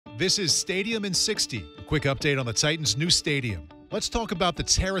This is Stadium in 60. A quick update on the Titans' new stadium. Let's talk about the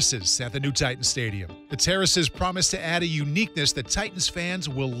terraces at the new Titans Stadium. The terraces promise to add a uniqueness that Titans fans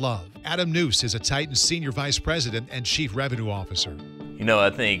will love. Adam Nuse is a Titans Senior Vice President and Chief Revenue Officer. You know, I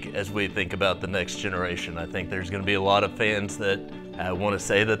think as we think about the next generation, I think there's going to be a lot of fans that want to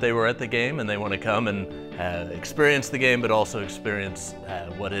say that they were at the game and they want to come and experience the game, but also experience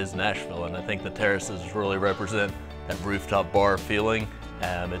what is Nashville. And I think the terraces really represent that rooftop bar feeling.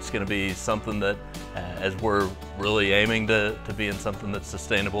 It's going to be something that, as we're really aiming to be in something that's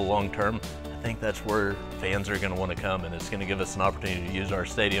sustainable long term, I think that's where fans are going to want to come, and it's going to give us an opportunity to use our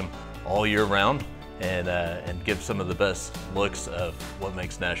stadium all year round and give some of the best looks of what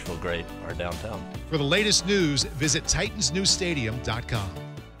makes Nashville great, our downtown. For the latest news, visit TitansNewStadium.com.